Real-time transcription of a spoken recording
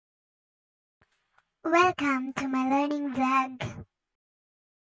Welcome to my learning vlog.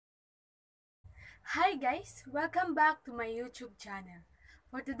 Hi guys! Welcome back to my YouTube channel.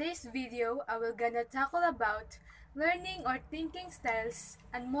 For today's video, I will gonna tackle about learning or thinking styles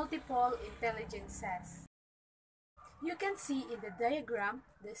and multiple intelligences. You can see in the diagram,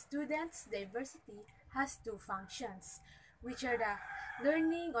 the student's diversity has two functions, which are the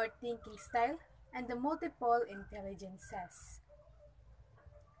learning or thinking style and the multiple intelligences.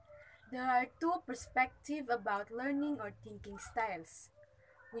 There are two perspectives about learning or thinking styles,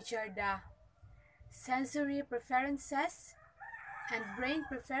 which are the sensory preferences and brain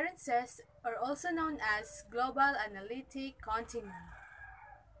preferences are also known as Global-Analytic Continuum.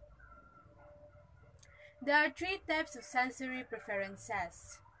 There are three types of sensory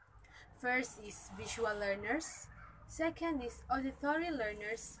preferences. First is visual learners, second is auditory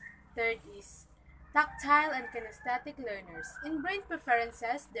learners, third is tactile and kinesthetic learners. In brain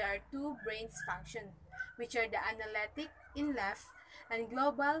preferences, there are two brain's functions, which are the analytic in left and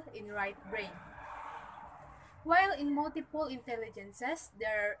global in right brain. While in multiple intelligences,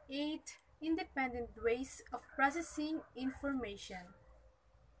 there are 8 independent ways of processing information.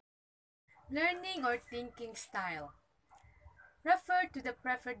 Learning or thinking style refer to the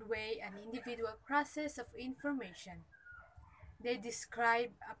preferred way an individual process of information. They describe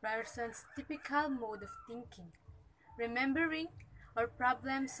a person's typical mode of thinking, remembering, or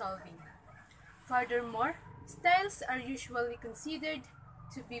problem solving. Furthermore, styles are usually considered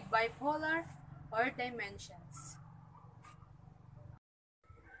to be bipolar or dimensions.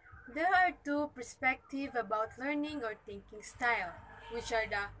 There are two perspectives about learning or thinking style, which are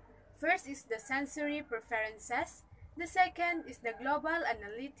the first is the sensory preferences, the second is the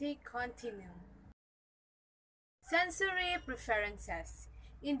Global-Analytic Continuum. Sensory preferences.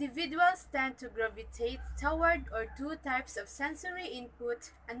 Individuals tend to gravitate toward or two types of sensory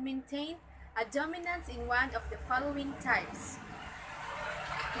input and maintain a dominance in one of the following types.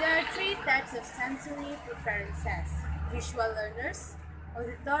 There are three types of sensory preferences: visual learners,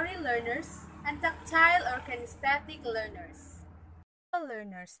 auditory learners, and tactile or kinesthetic learners. Visual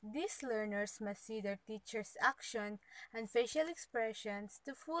learners. These learners must see their teacher's action and facial expressions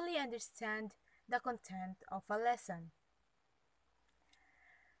to fully understand the content of a lesson.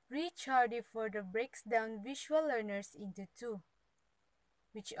 Hardy further breaks down visual learners into two,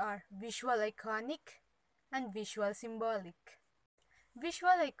 which are visual iconic and visual symbolic.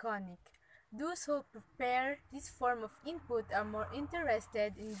 Visual iconic. Those who prepare this form of input are more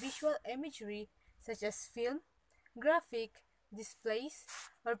interested in visual imagery such as film, graphic, displays,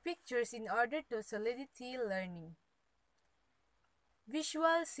 or pictures in order to solidity learning.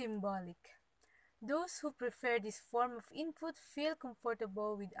 Visual symbolic. Those who prefer this form of input feel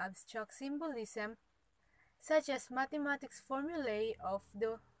comfortable with abstract symbolism such as mathematics formulae of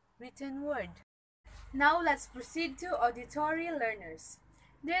the written word. Now let's proceed to auditory learners.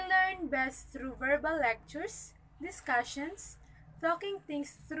 They learn best through verbal lectures, discussions, talking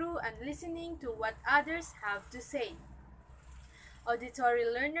things through and listening to what others have to say.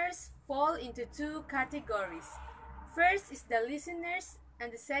 Auditory learners fall into two categories. First is the listeners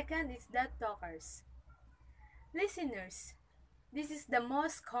and the second is the talkers. Listeners. This is the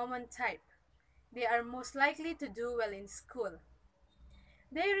most common type. They are most likely to do well in school.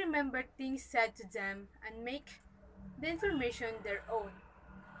 They remember things said to them and make the information their own.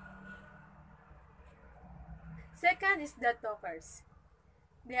 Second is the talkers.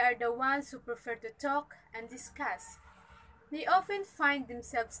 They are the ones who prefer to talk and discuss. They often find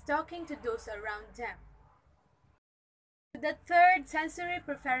themselves talking to those around them. The third sensory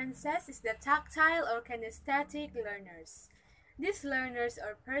preferences is the tactile or kinesthetic learners. These learners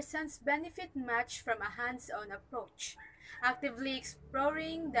or persons benefit much from a hands-on approach, actively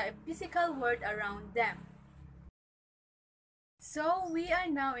exploring the physical world around them. So we are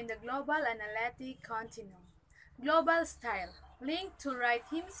now in the Global-Analytic Continuum. Global style, linked to right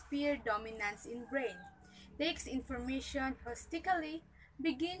hemisphere dominance in brain, takes information holistically,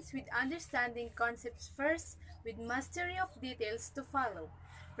 begins with understanding concepts first, with mastery of details to follow,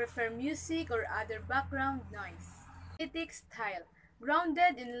 prefer music or other background noise. Analytic style,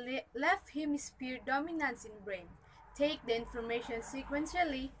 grounded in left hemisphere dominance in brain, take the information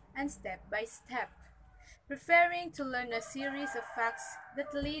sequentially and step by step, preferring to learn a series of facts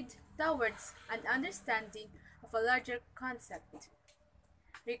that lead towards an understanding of a larger concept.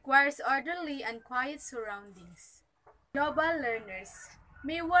 Requires orderly and quiet surroundings. Global learners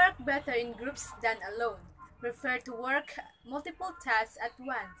may work better in groups than alone, prefer to work multiple tasks at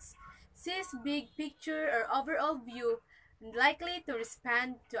once, sees big picture or overall view, and likely to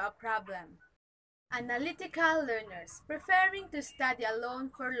respond to a problem. Analytical learners, preferring to study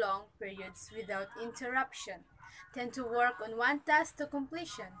alone for long periods without interruption, tend to work on one task to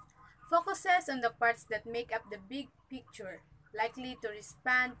completion, focuses on the parts that make up the big picture, likely to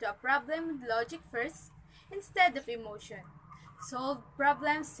respond to a problem with logic first instead of emotion, solve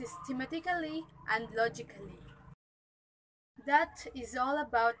problems systematically and logically. That is all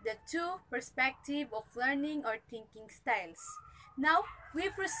about the two perspectives of learning or thinking styles. Now, we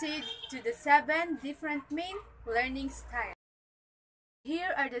proceed to the 7 different main learning styles.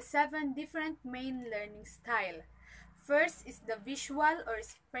 Here are the 7 different main learning styles. First is the visual or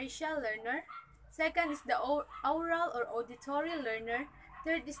spatial learner. Second is the aural or auditory learner.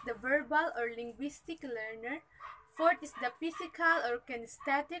 Third is the verbal or linguistic learner. Fourth is the physical or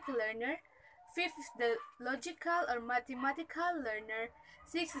kinesthetic learner. Fifth is the logical or mathematical learner.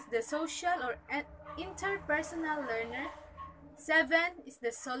 Sixth is the social or interpersonal learner. Seven is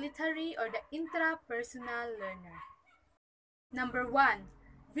the solitary or the intrapersonal learner. Number 1.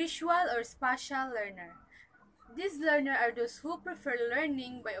 Visual or spatial learner. These learners are those who prefer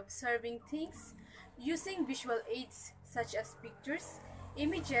learning by observing things using visual aids such as pictures,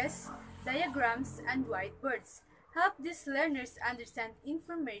 images, diagrams, and whiteboards. Help these learners understand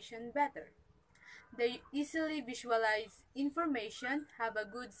information better. They easily visualize information, have a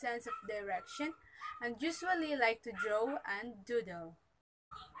good sense of direction, and usually like to draw and doodle.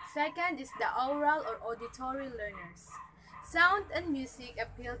 Second is the aural or auditory learners. Sound and music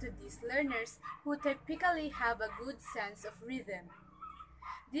appeal to these learners who typically have a good sense of rhythm.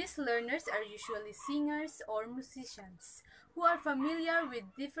 These learners are usually singers or musicians who are familiar with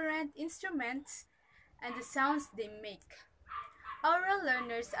different instruments and the sounds they make. Oral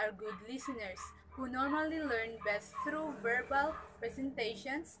learners are good listeners who normally learn best through verbal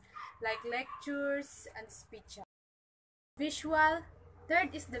presentations like lectures and speeches. Visual.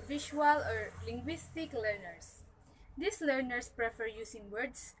 Third is the visual or linguistic learners. These learners prefer using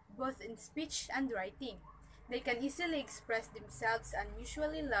words both in speech and writing. They can easily express themselves and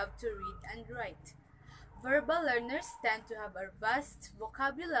usually love to read and write. Verbal learners tend to have a vast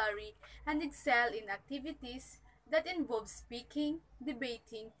vocabulary and excel in activities that involve speaking,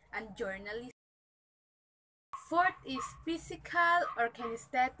 debating, and journalism. Fourth is physical or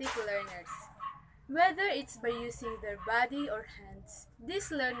kinesthetic learners. Whether it's by using their body or hands,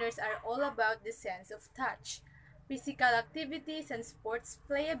 these learners are all about the sense of touch. Physical activities and sports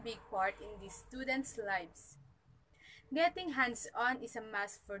play a big part in these students' lives. Getting hands-on is a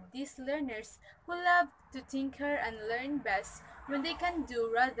must for these learners who love to tinker and learn best when they can do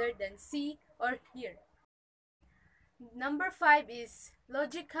rather than see or hear. Number 5 is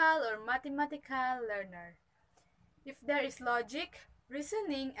logical or mathematical learner. If there is logic,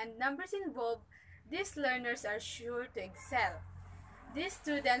 reasoning, and numbers involved, these learners are sure to excel. These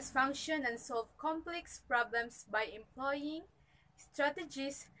students function and solve complex problems by employing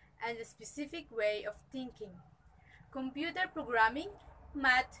strategies and a specific way of thinking. Computer programming,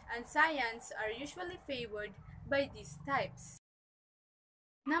 math, and science are usually favored by these types.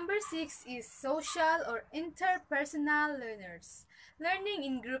 Number 6 is social or interpersonal learners. Learning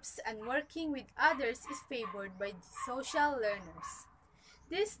in groups and working with others is favored by the social learners.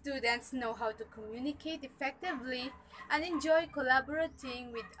 These students know how to communicate effectively and enjoy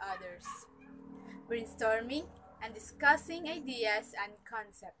collaborating with others, brainstorming, and discussing ideas and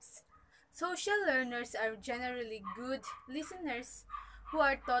concepts. Social learners are generally good listeners who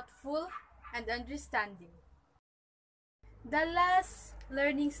are thoughtful and understanding. The last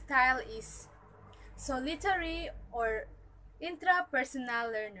learning style is solitary or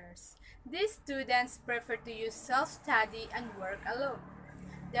intrapersonal learners. These students prefer to use self-study and work alone.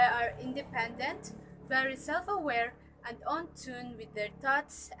 They are independent, very self-aware, and on tune with their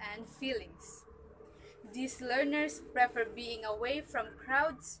thoughts and feelings. These learners prefer being away from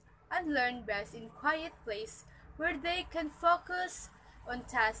crowds and learn best in quiet place where they can focus on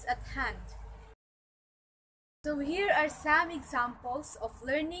tasks at hand. So here are some examples of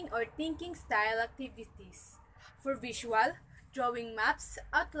learning or thinking style activities. For visual, drawing maps,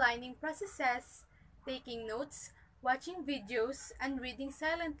 outlining processes, taking notes, watching videos, and reading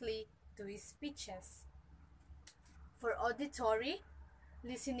silently to his speeches. For auditory,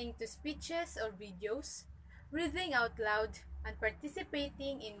 listening to speeches or videos, reading out loud, and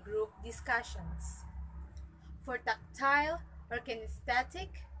participating in group discussions. For tactile or kinesthetic,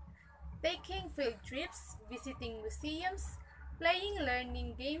 taking field trips, visiting museums, playing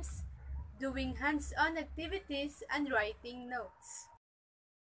learning games, doing hands-on activities, and writing notes.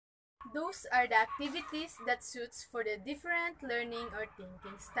 Those are the activities that suits for the different learning or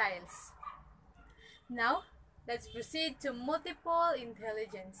thinking styles. Now, let's proceed to multiple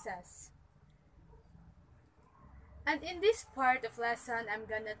intelligences. And in this part of lesson, I'm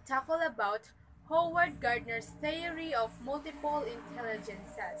gonna tackle about Howard Gardner's theory of multiple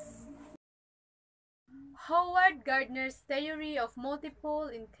intelligences. Howard Gardner's theory of multiple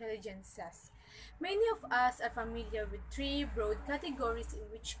intelligences. Many of us are familiar with three broad categories in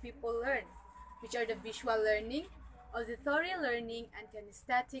which people learn, which are the visual learning, auditory learning, and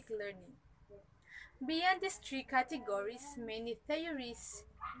kinesthetic learning. Beyond these three categories, many theories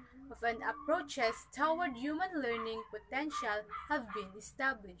of an approaches toward human learning potential have been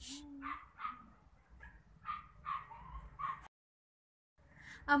established.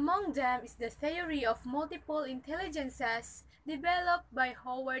 Among them is the theory of multiple intelligences developed by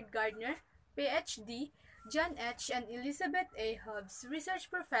Howard Gardner, PhD, John H. and Elizabeth A. Hobbs, research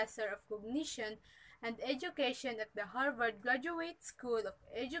professor of cognition and education at the Harvard Graduate School of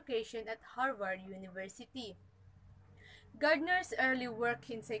Education at Harvard University. Gardner's early work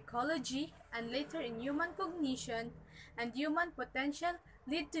in psychology and later in human cognition and human potential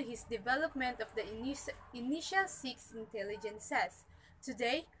led to his development of the initial six intelligences.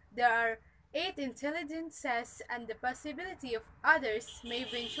 Today, there are 8 intelligences, and the possibility of others may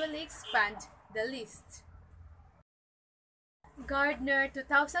eventually expand the list. Gardner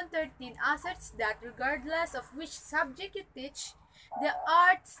 2013 asserts that regardless of which subject you teach, the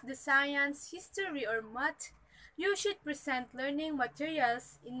arts, the science, history, or math, you should present learning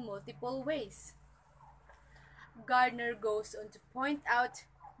materials in multiple ways. Gardner goes on to point out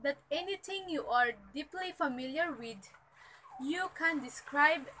that anything you are deeply familiar with, you can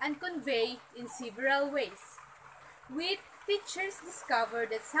describe and convey in several ways. We teachers discover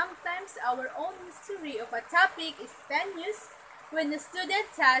that sometimes our own history of a topic is tenuous when the student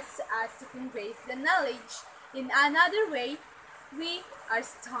asks us to convey the knowledge in another way, we are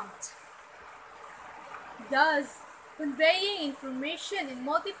stumped. Thus, conveying information in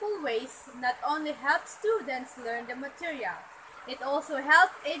multiple ways not only helps students learn the material, it also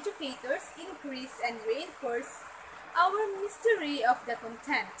helps educators increase and reinforce our mastery of the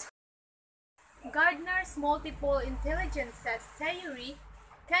content. Gardner's multiple intelligences theory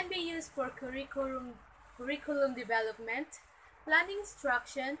can be used for curriculum development, planning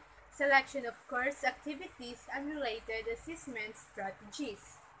instruction, selection of course activities, and related assessment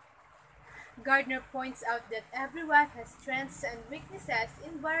strategies. Gardner points out that everyone has strengths and weaknesses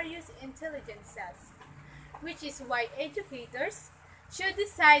in various intelligences, which is why educators should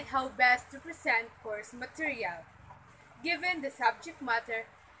decide how best to present course material, given the subject matter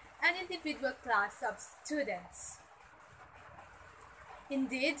and individual class of students.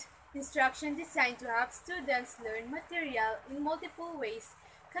 Indeed, instruction designed to help students learn material in multiple ways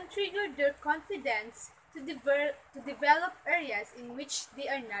can trigger their confidence to develop areas in which they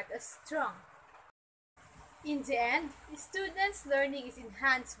are not as strong. In the end, students' learning is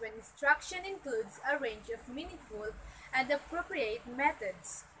enhanced when instruction includes a range of meaningful and appropriate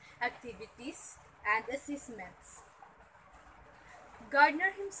methods, activities, and assessments.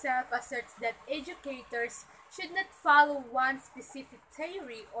 Gardner himself asserts that educators should not follow one specific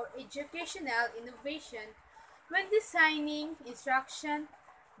theory or educational innovation when designing instruction,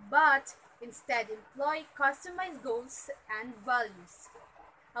 but instead employ customized goals and values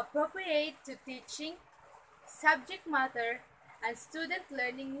appropriate to teaching, subject matter, and student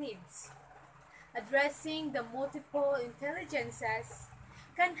learning needs. Addressing the multiple intelligences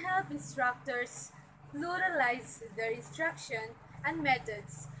can help instructors pluralize their instruction and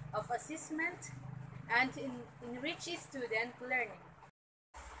methods of assessment and enrich student learning.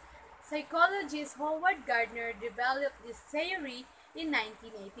 Psychologist Howard Gardner developed this theory in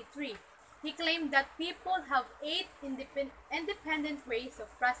 1983. He claimed that people have 8 independent ways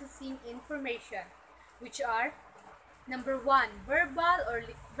of processing information, which are number 1,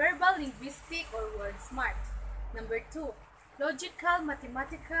 verbal linguistic or word smart. Number 2, logical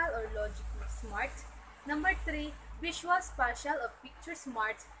mathematical or logic smart. Number 3, visual spatial or picture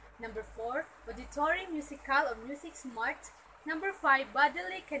smart. Number 4, auditory musical or music smart. Number 5,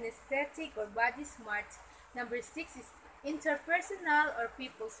 bodily kinesthetic or body smart. Number 6 is interpersonal or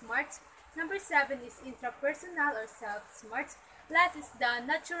people smart. Number 7 is intrapersonal or self smart. Last is the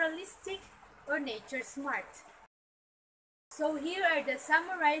naturalistic or nature smart. So here are the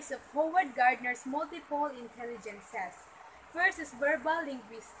summaries of Howard Gardner's multiple intelligences. First is verbal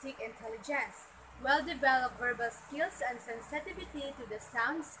linguistic intelligence, well-developed verbal skills and sensitivity to the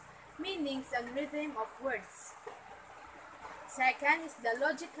sounds, meanings, and rhythm of words. Second is the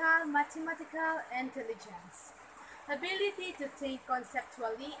logical mathematical intelligence, ability to think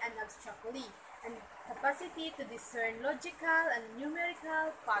conceptually and abstractly, and capacity to discern logical and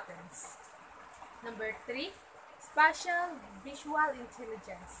numerical patterns. Number 3, spatial visual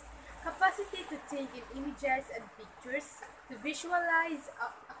intelligence, capacity to think in images and pictures, to visualize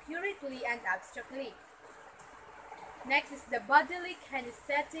accurately and abstractly. Next is the bodily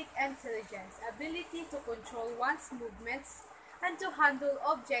kinesthetic intelligence, ability to control one's movements and to handle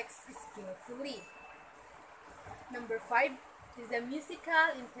objects skillfully. Number 5 is the musical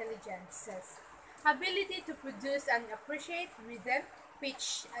intelligences, ability to produce and appreciate rhythm,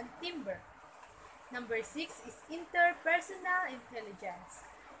 pitch, and timbre. Number 6 is interpersonal intelligence,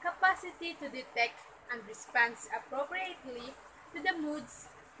 capacity to detect and respond appropriately to the moods,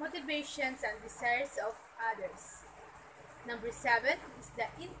 motivations, and desires of others. Number 7 is the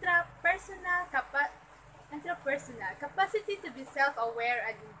intrapersonal capacity to be self-aware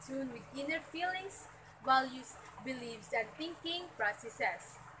and in tune with inner feelings, values, beliefs, and thinking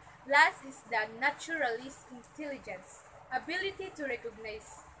processes. Last is the naturalist intelligence, ability to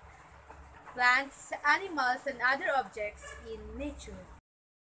recognize plants, animals, and other objects in nature.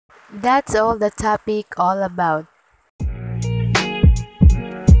 That's all the topic all about.